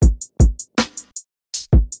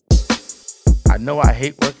know I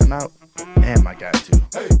hate working out. Damn, I got to.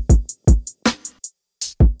 Hey.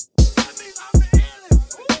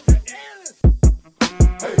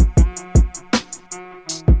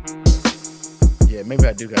 Yeah, maybe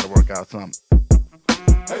I do got to work out something.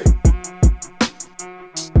 Hey.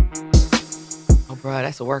 Oh, bro,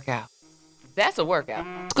 that's a workout. That's a workout.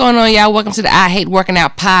 What's going on, y'all? Welcome to the I Hate Working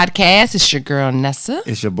Out podcast. It's your girl, Nessa.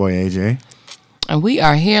 It's your boy, AJ. And we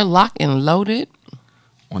are here locked and loaded.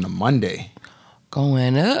 On a Monday.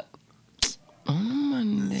 Going up on a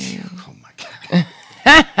Monday. Oh, my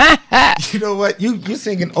God. You know what? You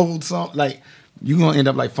singing old song. Like, you going to end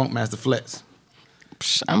up like Funkmaster Flex.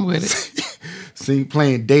 Psh, I'm with it.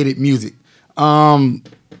 Playing dated music. So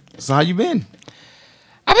how you been?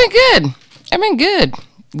 I've been good.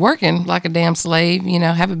 Working like a damn slave,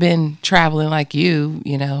 haven't been traveling like you,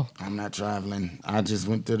 I'm not traveling. I just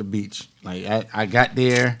went to the beach. Like I got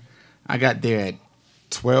there at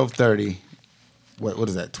 12:30. What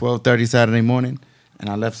is that? 12:30 Saturday morning, and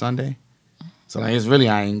I left Sunday. So like it's really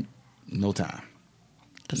I ain't no time.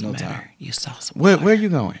 Doesn't matter. You saw some. Where you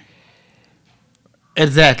going?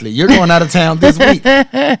 Exactly. You're going out of town this week.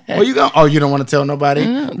 Where you going? Oh, you don't want to tell nobody?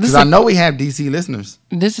 Because I know we have DC listeners.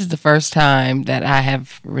 This is the first time that I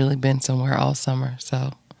have really been somewhere all summer,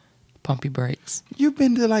 so pump your brakes. You've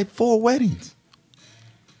been to like 4 weddings.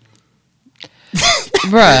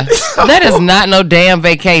 Bruh, that is not no damn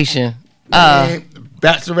vacation.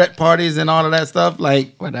 Bachelorette parties and all of that stuff.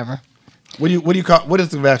 Like whatever. What do you call? What is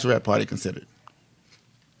the bachelorette party considered?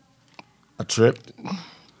 A trip?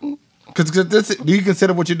 Because do you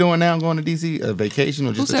consider what you're doing now, going to DC, a vacation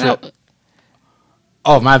or just a trip?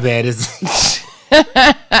 Oh, my bad. Ain't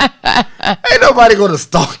nobody going to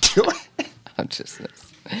stalk you. I'm just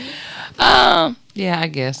yeah, I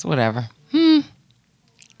guess whatever.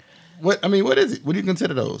 What is it? What do you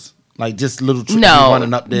consider those? Like just little trips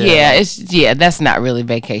running up there? Yeah, that's not really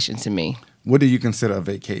vacation to me. What do you consider a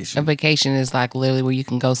vacation? A vacation is like literally where you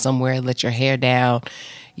can go somewhere, let your hair down,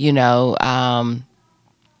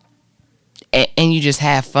 and you just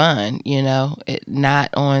have fun, not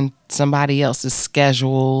on somebody else's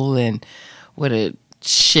schedule and with a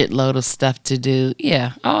shitload of stuff to do.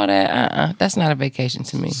 Yeah, all that, that's not a vacation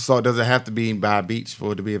to me. So does it have to be by a beach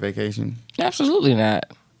for it to be a vacation? Absolutely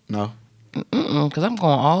not. No? Because I'm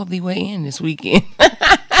going all the way in this weekend.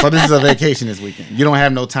 So this is a vacation this weekend. You don't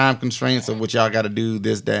have no time constraints of what y'all got to do,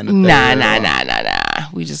 this, that, and the third? Nah.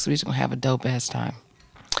 We just going to have a dope-ass time.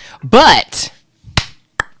 But...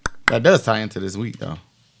 that does tie into this week, though.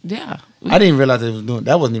 Yeah. I didn't realize it was doing.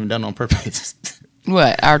 That wasn't even done on purpose.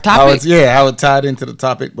 What? Our topic? I would tie it into the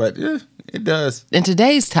topic, but yeah, it does. And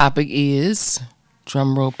today's topic is,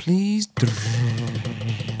 drum roll, please.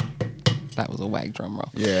 That was a whack drum roll.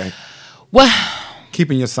 Yeah. Well,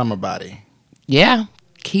 keeping your summer body. Yeah,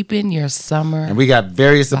 keeping your summer. And we got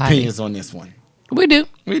various body. opinions on this one. We do.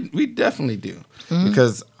 We definitely do. Mm-hmm.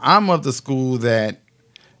 Because I'm of the school that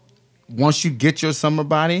once you get your summer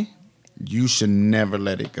body, you should never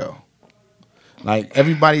let it go. Like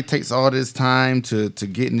everybody takes all this time to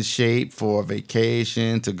get in shape for a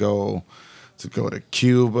vacation, to go to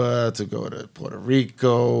Cuba, to go to Puerto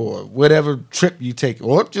Rico, or whatever trip you take,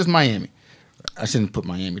 or just Miami. I shouldn't put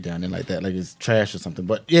Miami down there like that, like it's trash or something.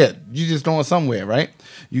 But yeah, you're just going somewhere, right?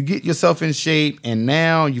 You get yourself in shape, and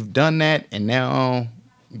now you've done that, and now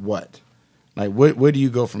what? Like where do you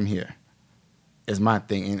go from here? Is my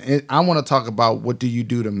thing. And I want to talk about what do you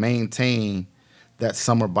do to maintain that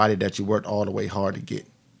summer body that you worked all the way hard to get.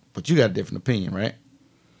 But you got a different opinion, right?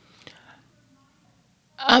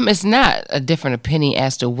 It's not a different opinion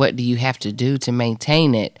as to what do you have to do to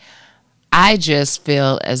maintain it. I just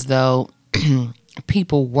feel as though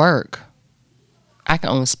people work. I can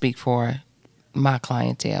only speak for my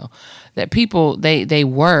clientele. That people, they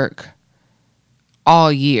work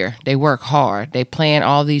all year. They work hard. They plan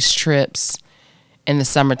all these trips in the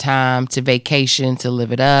summertime to vacation, to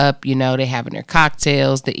live it up. They having their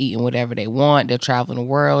cocktails, they're eating whatever they want. They're traveling the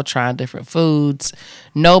world, trying different foods.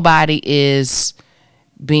 Nobody is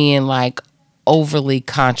being like overly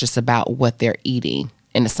conscious about what they're eating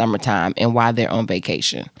in the summertime and why they're on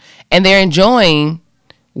vacation. And they're enjoying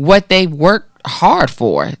what they've worked hard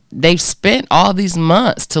for. They've spent all these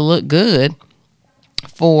months to look good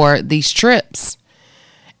for these trips.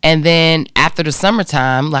 And then after the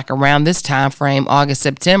summertime, like around this time frame, August,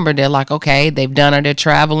 September, they're like, okay, they've done all their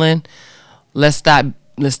traveling. Let's stop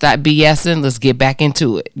BSing. Let's get back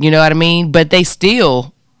into it. You know what I mean? But they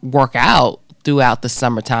still work out throughout the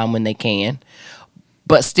summertime when they can.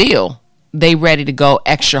 But still, they ready to go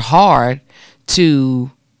extra hard to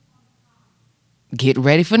get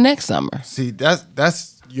ready for next summer. See,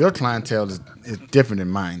 that's your clientele is different than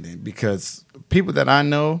mine then, because people that I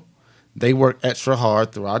know, they work extra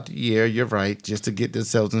hard throughout the year. You're right, just to get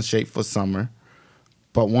themselves in shape for summer.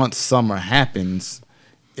 But once summer happens,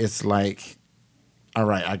 it's like, all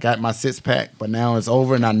right, I got my six pack, but now it's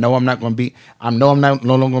over, and I know I'm not going to be. I'm not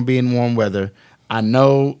no longer going to be in warm weather. I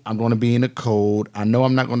know I'm going to be in the cold. I know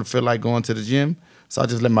I'm not going to feel like going to the gym, so I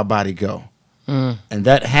just let my body go, and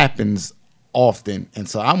that happens often. And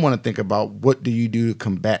so I want to think about, what do you do to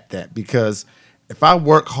combat that? Because if I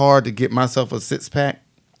work hard to get myself a six pack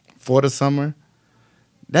for the summer,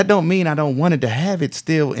 that don't mean I don't want it to have it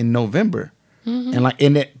still in November, and like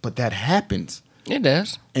in it. But that happens. It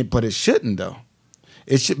does, but it shouldn't though.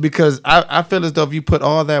 It should, because I feel as though if you put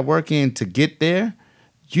all that work in to get there,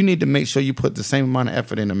 you need to make sure you put the same amount of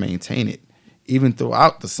effort in to maintain it, even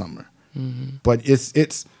throughout the summer. But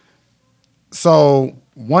it's so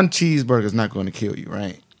one cheeseburger is not going to kill you,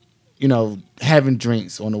 right? You know, having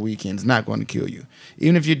drinks on the weekend is not going to kill you.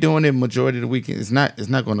 Even if you're doing it majority of the weekend, it's not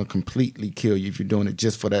going to completely kill you if you're doing it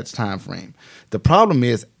just for that time frame. The problem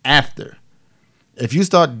is after. If you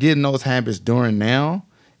start getting those habits during now,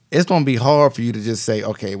 it's going to be hard for you to just say,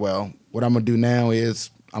 okay, well, what I'm going to do now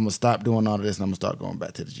is I'm going to stop doing all of this and I'm going to start going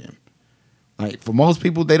back to the gym. Like, for most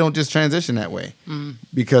people, they don't just transition that way,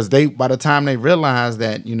 because by the time they realize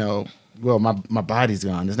that, you know, well, my body's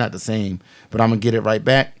gone, it's not the same, but I'm going to get it right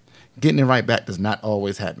back. Getting it right back does not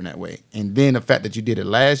always happen that way. And then the fact that you did it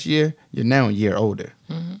last year, you're now a year older.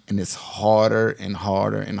 And it's harder and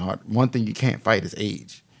harder and harder. One thing you can't fight is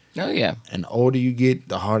age. Oh, yeah. And the older you get,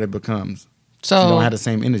 the harder it becomes. So you don't have the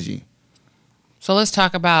same energy. So let's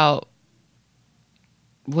talk about,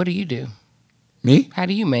 what do you do? Me? How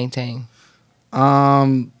do you maintain?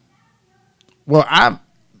 Well, I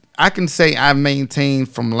can say I maintained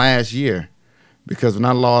from last year, because when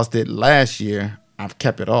I lost it last year, I've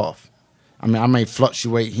kept it off. I mean, I may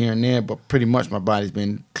fluctuate here and there, but pretty much my body's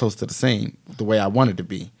been close to the same, the way I want it to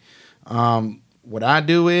be. What I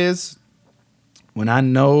do is, when I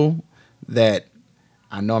know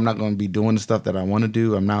I'm not going to be doing the stuff that I want to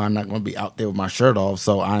do, I'm not going to be out there with my shirt off,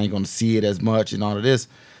 so I ain't going to see it as much and all of this,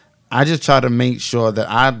 I just try to make sure that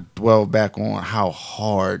I dwell back on how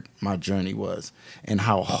hard my journey was and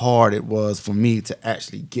how hard it was for me to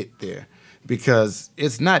actually get there, because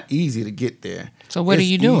it's not easy to get there. So what are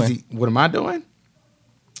you doing? What am I doing?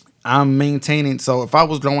 I'm maintaining. So if I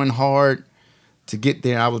was going hard to get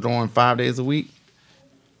there, I was going 5 days a week,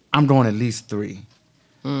 I'm doing at least 3.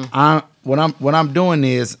 What I'm doing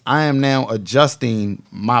is, I am now adjusting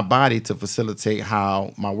my body to facilitate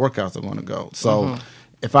how my workouts are going to go. So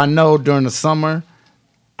if I know during the summer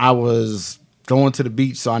I was going to the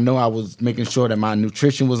beach, so I know I was making sure that my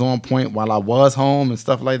nutrition was on point while I was home and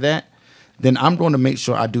stuff like that, then I'm going to make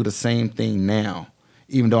sure I do the same thing now,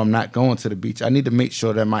 even though I'm not going to the beach. I need to make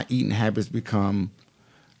sure that my eating habits become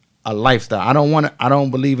a lifestyle. I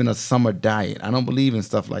don't believe in a summer diet. I don't believe in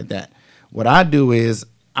stuff like that. What I do is,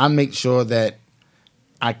 I make sure that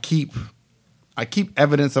I keep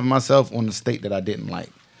evidence of myself on the state that I didn't like.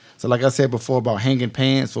 So like I said before about hanging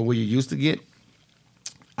pants for where you used to get,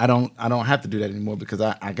 I don't have to do that anymore, because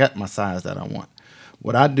I got my size that I want.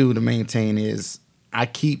 What I do to maintain is,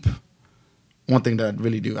 one thing that I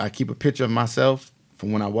really do, I keep a picture of myself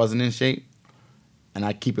from when I wasn't in shape, and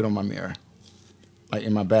I keep it on my mirror, like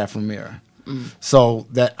in my bathroom mirror. So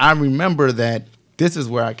that I remember that this is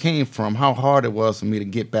where I came from, how hard it was for me to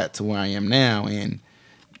get back to where I am now, and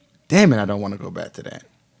damn it, I don't want to go back to that.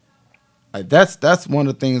 Like, that's one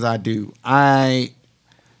of the things I do.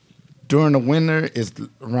 During the winter is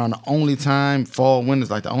around the only time, fall, winter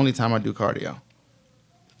is like the only time I do cardio.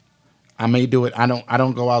 I may do it. I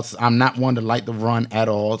don't go out. I'm not one to like to run at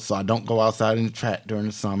all, so I don't go outside in the track during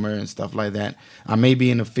the summer and stuff like that. I may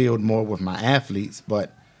be in the field more with my athletes,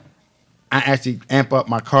 but I actually amp up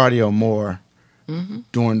my cardio more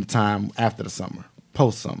during the time after the summer,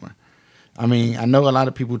 post-summer. I mean, I know a lot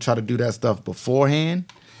of people try to do that stuff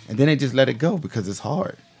beforehand, and then they just let it go because it's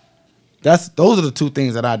hard. Those are the two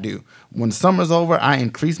things that I do. When summer's over, I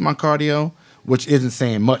increase my cardio, which isn't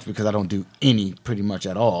saying much because I don't do any pretty much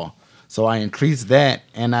at all. So I increase that,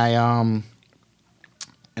 and I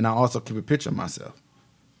also keep a picture of myself.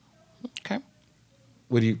 Okay.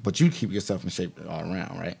 But you keep yourself in shape all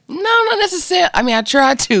around, right? No, not necessarily. I mean, I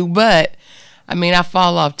try to, but I mean, I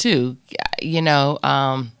fall off too, you know.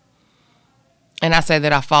 And I say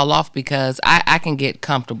that I fall off because I can get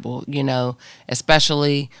comfortable, you know,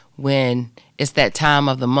 especially when it's that time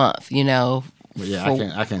of the month, you know. Well, yeah,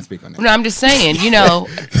 I can't speak on that. No, I'm just saying, you know,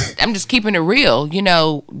 I'm just keeping it real. You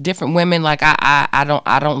know, different women, like I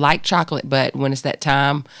don't like chocolate, but when it's that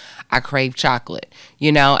time, I crave chocolate.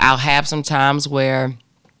 You know, I'll have some times where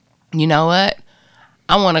you know what?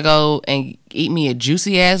 I want to go and eat me a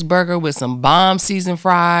juicy ass burger with some bomb seasoned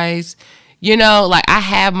fries. You know, like I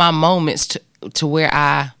have my moments to where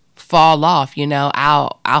I fall off. You know,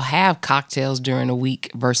 I'll have cocktails during the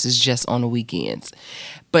week versus just on the weekends.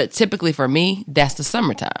 But typically for me, that's the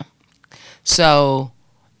summertime. So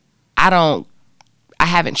I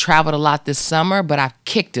haven't traveled a lot this summer, but I've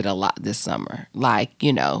kicked it a lot this summer. Like,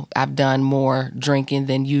 you know, I've done more drinking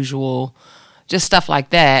than usual, just stuff like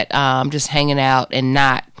that. Just hanging out and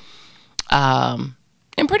not, and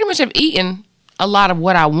pretty much have eaten a lot of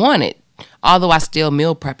what I wanted. Although I still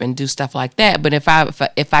meal prep and do stuff like that, but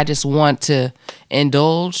if I just want to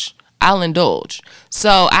indulge, I'll indulge.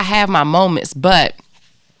 So I have my moments, but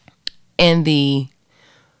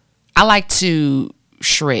I like to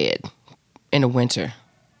shred in the winter.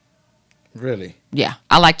 Really? Yeah,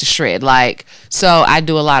 I like to shred. Like, so I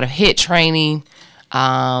do a lot of HIIT training.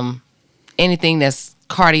 Anything that's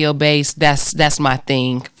cardio based, that's my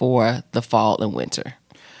thing for the fall and winter.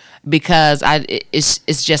 Because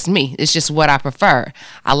it's just me. It's just what I prefer.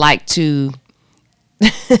 I like to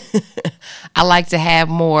I like to have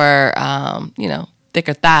more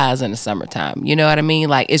thicker thighs in the summertime. You know what I mean?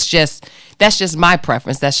 Like that's just my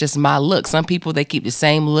preference. That's just my look. Some people, they keep the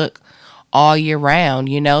same look all year round.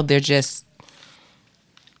 You know, their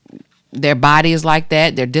body is like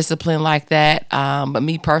that. They're disciplined like that. But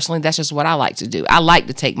me personally, that's just what I like to do. I like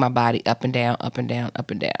to take my body up and down, up and down,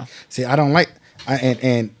 up and down. See, I don't like,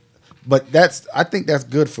 but I think that's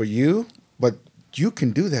good for you. But you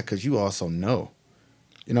can do that because you also know.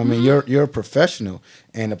 You know what I mean? You're a professional,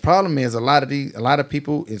 and the problem is a lot of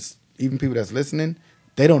people, is even people that's listening,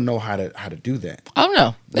 they don't know how to do that. Oh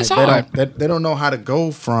no, it's like, hard. They don't know how to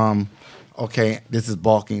go from, okay, this is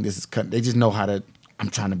bulking, this is cutting. They just know how to. I'm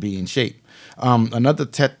trying to be in shape. Another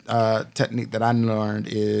technique that I learned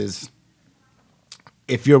is,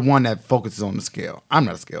 if you're one that focuses on the scale. I'm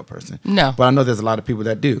not a scale person. No, but I know there's a lot of people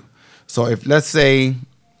that do. So if, let's say,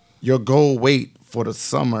 your goal weight for the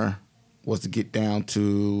summer was to get down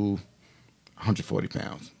to 140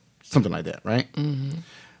 pounds, something like that, right? Mm-hmm.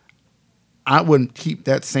 I wouldn't keep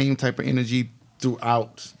that same type of energy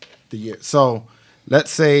throughout the year. So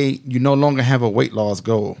let's say you no longer have a weight loss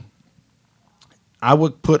goal. I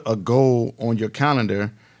would put a goal on your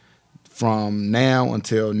calendar from now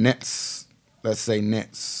until next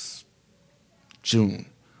June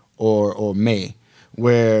or May,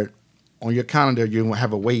 where on your calendar you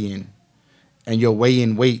have a weigh-in, and your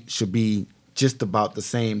weigh-in weight should be just about the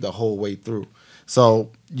same the whole way through.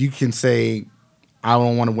 So you can say, I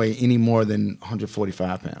don't want to weigh any more than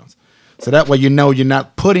 145 pounds. So that way you know you're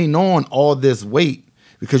not putting on all this weight,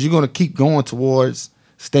 because you're going to keep going towards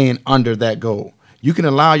staying under that goal. You can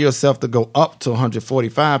allow yourself to go up to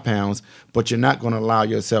 145 pounds, but you're not going to allow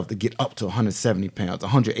yourself to get up to 170 pounds,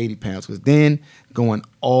 180 pounds, because then going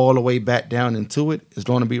all the way back down into it is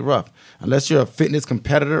going to be rough. Unless you're a fitness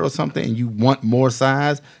competitor or something and you want more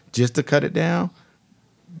size just to cut it down,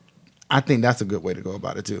 I think that's a good way to go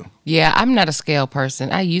about it too. Yeah, I'm not a scale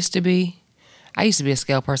person. I used to be a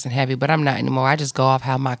scale person heavy, but I'm not anymore. I just go off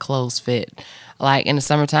how my clothes fit. Like in the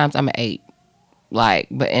summer times, I'm an 8. Like,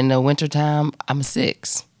 but in the wintertime, I'm a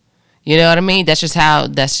 6. You know what I mean? That's just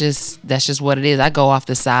what it is. I go off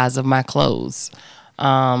the size of my clothes,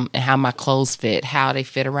 and how my clothes fit, how they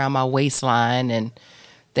fit around my waistline, and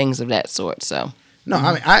things of that sort. So no,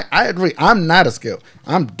 I mean, I agree. I'm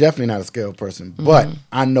definitely not a scale person, but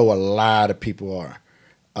I know a lot of people are.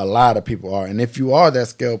 A lot of people are. And if you are that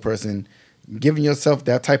scale person, giving yourself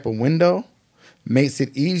that type of window makes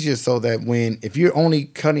it easier, so that if you're only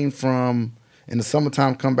cutting from, in the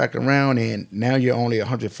summertime, come back around and now you're only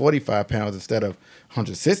 145 pounds instead of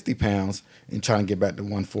 160 pounds and trying to get back to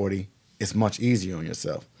 140, it's much easier on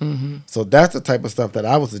yourself. Mm-hmm. So that's the type of stuff that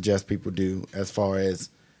I would suggest people do, as far as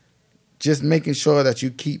just making sure that you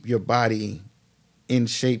keep your body in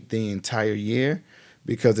shape the entire year.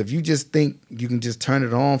 Because if you just think you can just turn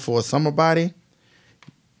it on for a summer body,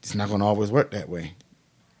 it's not going to always work that way.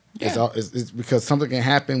 Yeah. It's because something can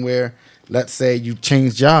happen where, let's say you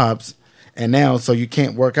change jobs, and now so you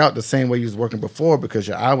can't work out the same way you was working before because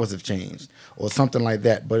your hours have changed or something like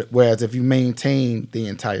that. But whereas if you maintain the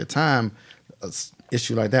entire time, an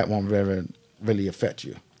issue like that won't really affect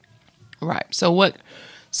you. Right. So what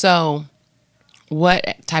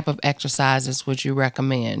type of exercises would you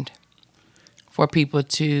recommend for people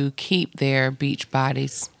to keep their beach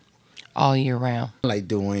bodies all year round? Like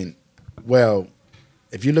doing, well,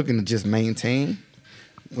 if you're looking to just maintain,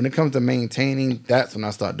 when it comes to maintaining, that's when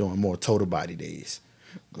I start doing more total body days.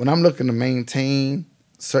 When I'm looking to maintain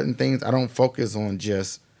certain things, I don't focus on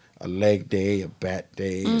just a leg day, a back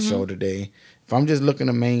day, a shoulder day. If if I'm just looking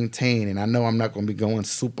to maintain, and I know I'm not going to be going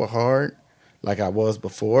super hard like I was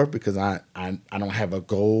before because I don't have a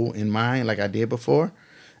goal in mind like I did before,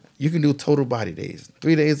 you can do total body days.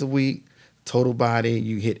 3 days a week, total body.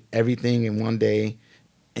 You hit everything in one day,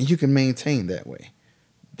 and you can maintain that way.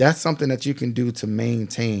 That's something that you can do to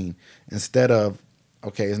maintain instead of,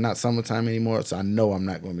 okay, it's not summertime anymore, so I know I'm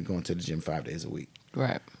not going to be going to the gym 5 days a week.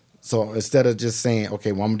 Right. So instead of just saying,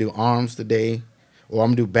 okay, well, I'm going to do arms today, or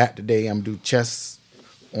I'm going to do back today, I'm going to do chest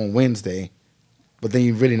on Wednesday, but then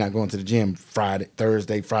you're really not going to the gym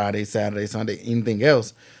Thursday, Friday, Saturday, Sunday, anything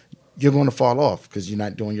else, you're going to fall off because you're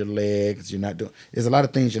not doing your legs, there's a lot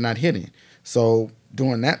of things you're not hitting. So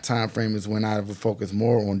during that time frame is when I would focus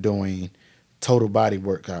more on doing total body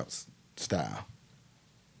workouts style.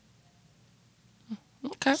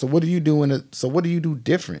 Okay. So what do you do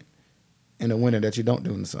different in the winter that you don't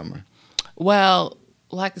do in the summer? Well,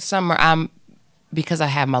 like the summer, because I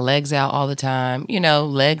have my legs out all the time,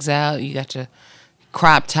 legs out, you got your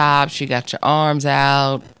crop tops, you got your arms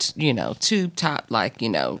out, tube top,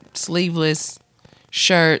 sleeveless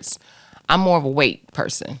shirts. I'm more of a weight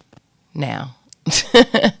person now.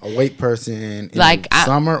 A weight person in the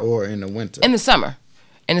summer or in the winter? In the summer.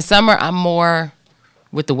 In the summer, I'm more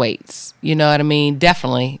with the weights. You know what I mean?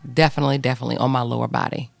 Definitely on my lower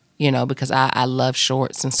body, because I love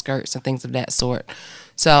shorts and skirts and things of that sort.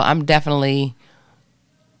 So I'm definitely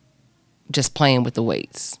just playing with the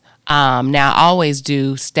weights. Now, I always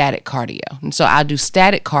do static cardio. And so I do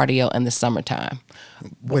static cardio in the summertime.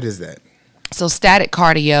 What is that? So static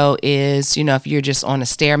cardio is, if you're just on a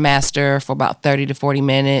Stairmaster for about 30 to 40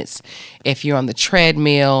 minutes, if you're on the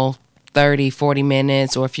treadmill, 30, 40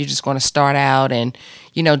 minutes, or if you're just going to start out and,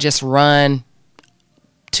 just run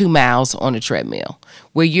 2 miles on the treadmill,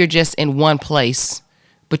 where you're just in one place,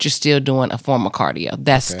 but you're still doing a form of cardio.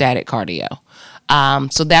 That's static cardio.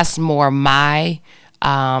 So that's more my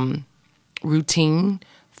routine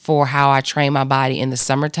for how I train my body in the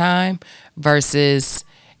summertime versus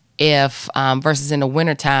in the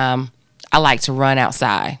wintertime, I like to run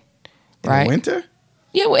outside. Right? In the winter?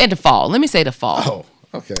 Yeah, well, in the fall. Let me say the fall. Oh,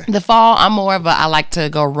 okay. The fall, I like to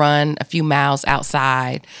go run a few miles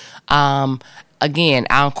outside. Again,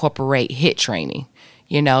 I'll incorporate HIIT training,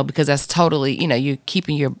 because that's totally, you're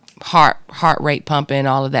keeping your heart rate pumping,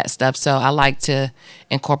 all of that stuff. So I like to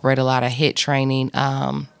incorporate a lot of HIIT training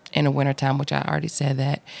in the wintertime, which I already said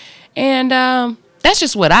that. And that's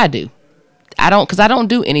just what I do. I don't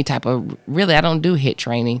do any type of, really, I don't do HIIT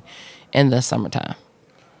training in the summertime.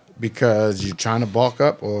 Because you're trying to bulk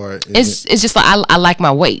up, or it's just like I like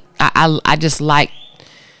my weight. I just like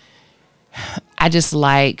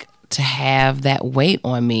to have that weight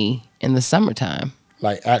on me in the summertime.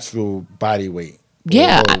 Like actual body weight.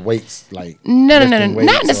 Yeah. Or weights like no,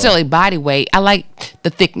 not necessarily body weight. I like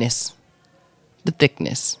the thickness.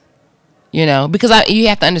 Because you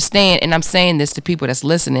have to understand, and I'm saying this to people that's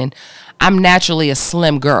listening, I'm naturally a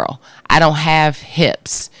slim girl. I don't have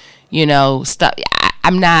hips, stuff.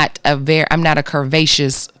 I'm not a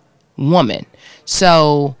curvaceous woman.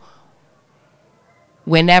 So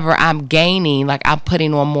whenever I'm gaining, like I'm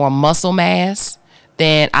putting on more muscle mass,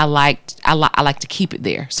 then I like to keep it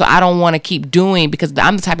there. So I don't want to keep doing, because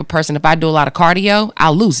I'm the type of person, if I do a lot of cardio,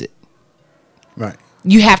 I'll lose it. Right.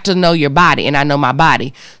 You have to know your body, and I know my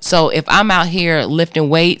body. So if I'm out here lifting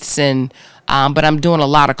weights and but I'm doing a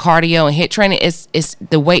lot of cardio and HIIT training, it's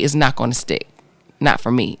the weight is not going to stick. Not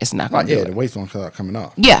for me. It's not going to do it. The weight's going to start coming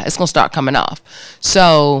off. Yeah, it's going to start coming off.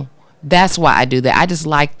 So that's why I do that. I just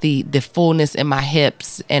like the fullness in my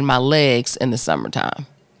hips and my legs in the summertime.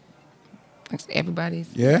 Everybody's.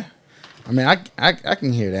 Yeah. I mean, I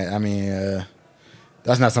can hear that. I mean,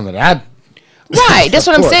 that's not something that I... Right, that's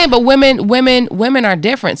what I'm saying. But women are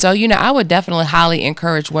different. So I would definitely highly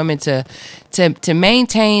encourage women to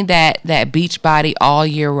maintain that beach body all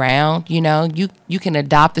year round. You can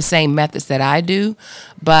adopt the same methods that I do,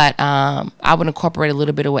 but I would incorporate a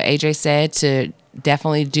little bit of what AJ said to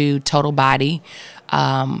definitely do total body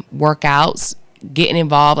workouts. Getting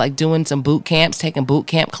involved, like doing some boot camps, taking boot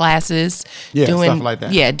camp classes. Yeah, stuff like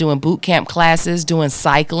that. Yeah, doing boot camp classes, doing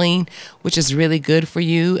cycling, which is really good for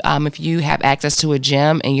you. If you have access to a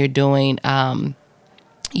gym and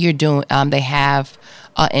they have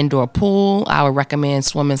an indoor pool, I would recommend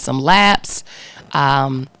swimming some laps.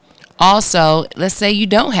 Also, let's say you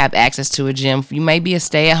don't have access to a gym. You may be a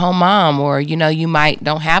stay-at-home mom, or, you might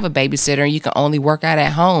don't have a babysitter and you can only work out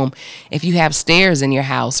at home. If you have stairs in your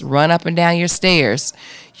house, run up and down your stairs.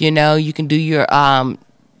 You can do your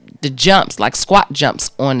the jumps, like squat jumps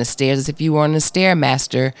on the stairs as if you were on the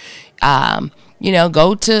Stairmaster.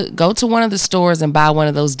 go to one of the stores and buy one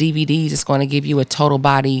of those DVDs. It's going to give you a total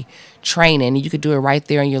body training. You could do it right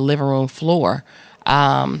there on your living room floor.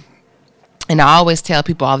 And I always tell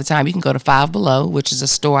people all the time, you can go to Five Below, which is a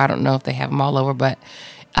store. I don't know if they have them all over, but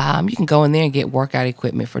you can go in there and get workout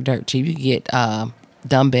equipment for dirt cheap. You can get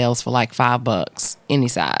dumbbells for like $5, any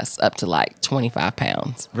size, up to like 25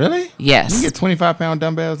 pounds. Really? Yes. You can get 25-pound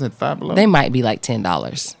dumbbells at Five Below? They might be like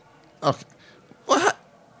 $10. Okay. What?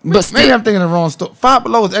 But Maybe I'm thinking of the wrong store. Five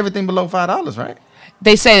Below is everything below $5, right?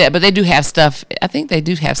 They say that, but they do have stuff. I think they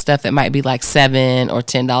do have stuff that might be like $7 or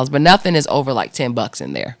 $10, but nothing is over like $10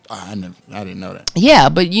 in there. I didn't know that. Yeah,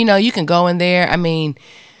 but you can go in there. I mean,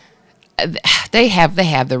 they have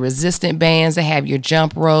the resistant bands. They have your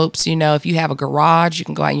jump ropes. If you have a garage, you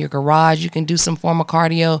can go out in your garage. You can do some form of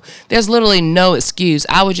cardio. There's literally no excuse.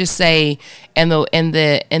 I would just say, in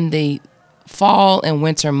the fall and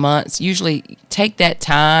winter months, usually take that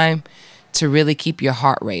time to really keep your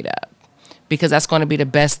heart rate up. Because that's going to be the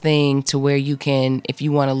best thing to where you can, if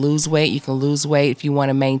you want to lose weight, you can lose weight. If you want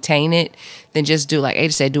to maintain it, then just do, like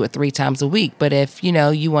Ada said, do it 3 times a week. But if, you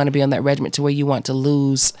want to be on that regimen to where you want to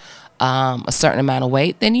lose a certain amount of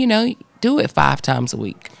weight, then, do it 5 times a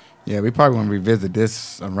week. Yeah, we probably want to revisit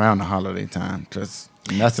this around the holiday time. Because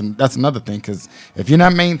that's another thing. Because if you're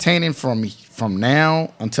not maintaining from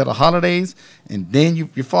now until the holidays, and then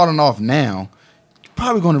you're falling off now, you're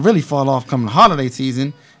probably going to really fall off coming the holiday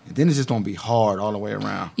season. And then it's just going to be hard all the way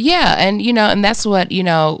around. Yeah, and and that's what,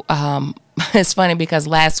 it's funny because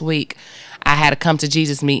last week I had a come to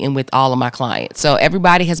Jesus meeting with all of my clients. So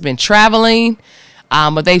everybody has been traveling,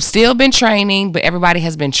 but they've still been training, but everybody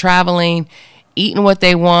has been traveling, eating what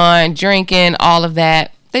they want, drinking, all of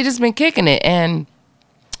that. They just been kicking it. And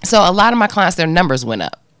so a lot of my clients, their numbers went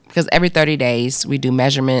up because every 30 days we do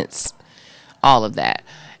measurements, all of that.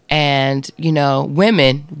 And,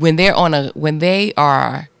 women, when they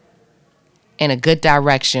are in a good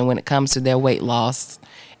direction when it comes to their weight loss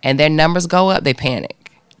and their numbers go up, they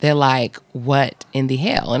panic. They're like, what in the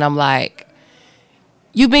hell? And I'm like,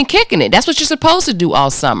 you've been kicking it. That's what you're supposed to do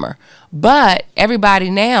all summer. But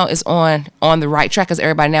everybody now is on the right track because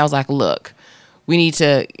everybody now is like, look, we need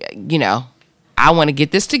to, I want to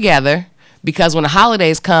get this together. Because when the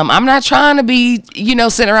holidays come, I'm not trying to be,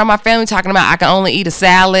 sitting around my family talking about I can only eat a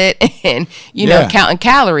salad and, counting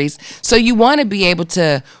calories. So you want to be able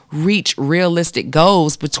to reach realistic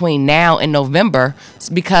goals between now and November,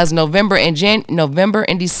 because November and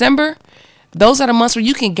December, those are the months where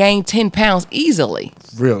you can gain 10 pounds easily.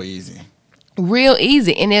 Real easy.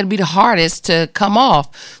 And it'll be the hardest to come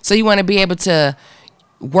off. So you want to be able to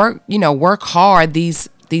work hard these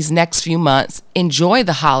next few months, enjoy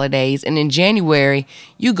the holidays, and in January,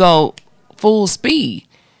 you go full speed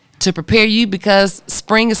to prepare you because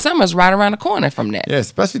spring and summer is right around the corner from that. Yeah,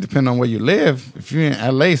 especially depending on where you live. If you're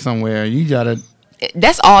in LA somewhere, you gotta.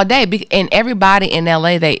 That's all day, and everybody in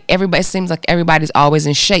LA, it seems like everybody's always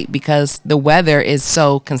in shape because the weather is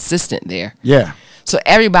so consistent there. Yeah. So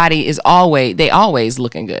everybody is always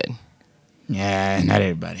looking good. Yeah, not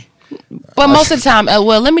everybody. But most of the time,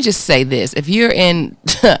 well, let me just say this. If you're in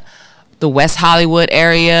the West Hollywood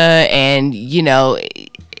area and,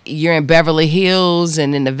 you're in Beverly Hills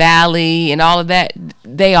and in the Valley and all of that,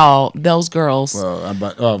 those girls.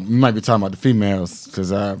 Well, we might be talking about the females because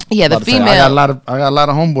the female. I got a lot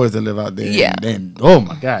of homeboys that live out there. Yeah. And oh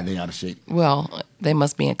my God, they out of shape. Well, they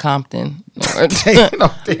must be in Compton or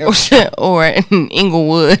in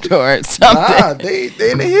Inglewood or something. Nah, they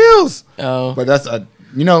in the hills. Oh, but that's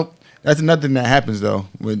that's another thing that happens though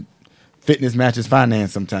when fitness matches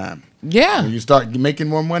finance sometime. Yeah. When you start making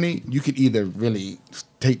more money, you can either really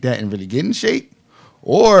take that and really get in shape,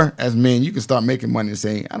 or as men, you can start making money and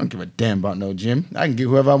saying, I don't give a damn about no gym. I can get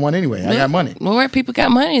whoever I want anyway. I got money. Well, where people got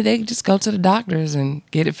money, they just go to the doctors and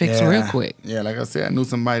get it fixed real quick. Yeah, like I said, I knew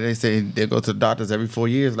somebody, they say they go to the doctors every 4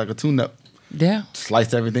 years like a tune-up. Yeah.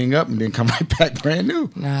 Slice everything up and then come right back brand new.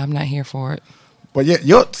 Nah, I'm not here for it. But yeah,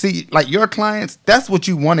 your clients, that's what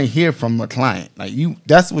you want to hear from a client.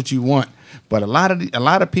 That's what you want. But a lot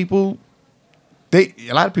of people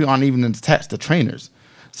aren't even attached to trainers.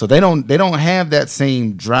 So they don't have that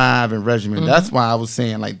same drive and regimen. Mm-hmm. That's why I was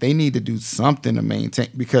saying they need to do something to maintain,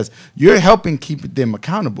 because you're helping keep them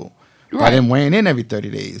accountable by them weighing in every 30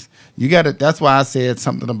 days. You gotta. That's why I said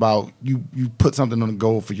something about you put something on the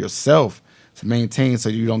goal for yourself to maintain, so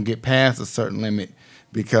you don't get past a certain limit,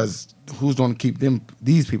 because who's going to keep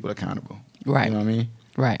these people accountable? Right. You know what I mean?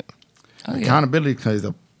 Right. Accountability plays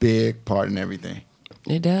a big part in everything.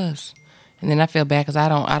 It does. And then I feel bad because I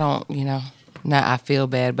don't, not I feel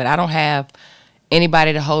bad, but I don't have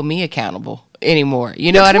anybody to hold me accountable anymore.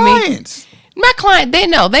 You know what I mean? My client, they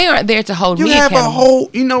know they aren't there to hold You me have accountable. a whole,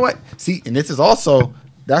 you know what? See, and this is also,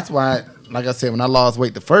 that's why, like I said, when I lost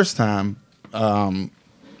weight the first time, that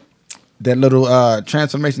little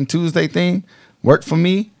Transformation Tuesday thing worked for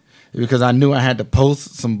me because I knew I had to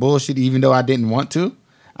post some bullshit even though I didn't want to.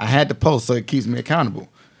 I had to post so it keeps me accountable.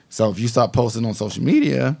 So if you start posting on social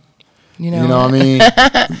media, you know what I mean?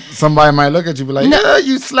 Somebody might look at you and be like, yeah,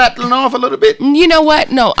 you slapped it off a little bit. You know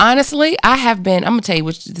what? No, honestly, I have been, I'm going to tell you,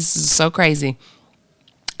 this is so crazy.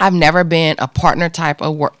 I've never been a partner type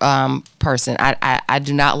of person. I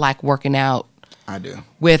do not like working out. I do.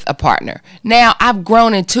 With a partner. Now, I've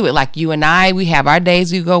grown into it. Like you and I, we have our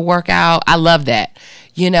days we go work out. I love that.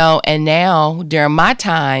 And now during my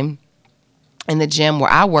time in the gym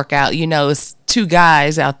where I work out, it's two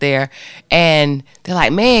guys out there and they're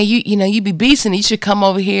like, man, you be beasting. You should come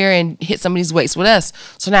over here and hit some of these weights with us.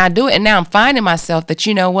 So now I do it. And now I'm finding myself that,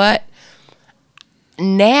 you know what?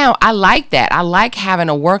 Now I like that. I like having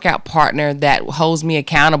a workout partner that holds me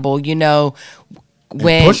accountable,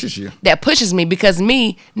 when pushes you. That pushes me because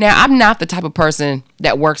now I'm not the type of person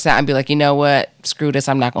that works out and be like, you know what, screw this,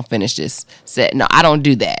 I'm not gonna finish this set. No, I don't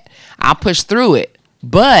do that. I'll push through it,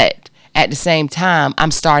 but at the same time,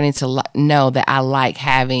 I'm starting to know that I like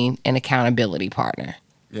having an accountability partner.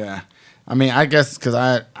 Yeah, I mean, I guess because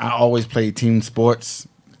I always play team sports,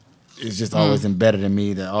 it's just always embedded in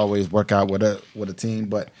me to always work out with a team.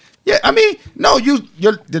 But yeah, I mean, no,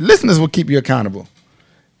 the listeners will keep you accountable.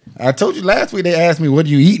 I told you last week they asked me, what are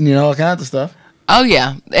you eating and all kinds of stuff. Oh,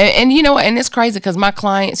 yeah. And you know what? And it's crazy because my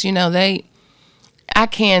clients, I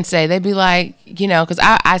can say, they'd be like, because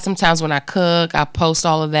I sometimes when I cook, I post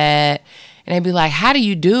all of that. And they'd be like, how do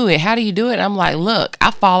you do it? How do you do it? And I'm like, look, I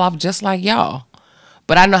fall off just like y'all.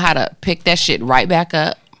 But I know how to pick that shit right back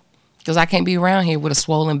up because I can't be around here with a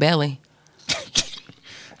swollen belly.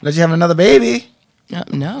 Let you have another baby.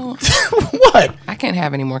 No. What? I can't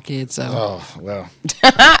have any more kids, so. Oh, well.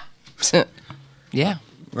 Yeah.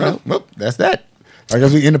 Well, that's that. I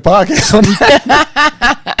guess we end the podcast on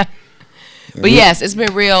that. But yes, it's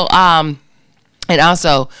been real. And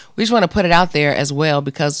also, we just want to put it out there as well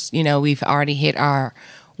because, we've already hit our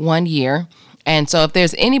 1 year. And so if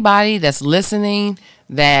there's anybody that's listening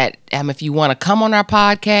that if you want to come on our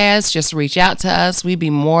podcast, just reach out to us. We'd be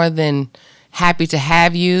more than happy to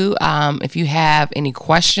have you. If you have any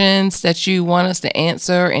questions that you want us to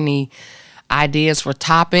answer, any ideas for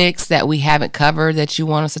topics that we haven't covered that you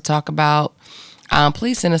want us to talk about,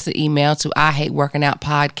 please send us an email to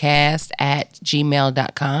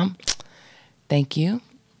ihateworkingoutpodcast@gmail.com. Thank you.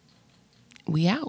 We out.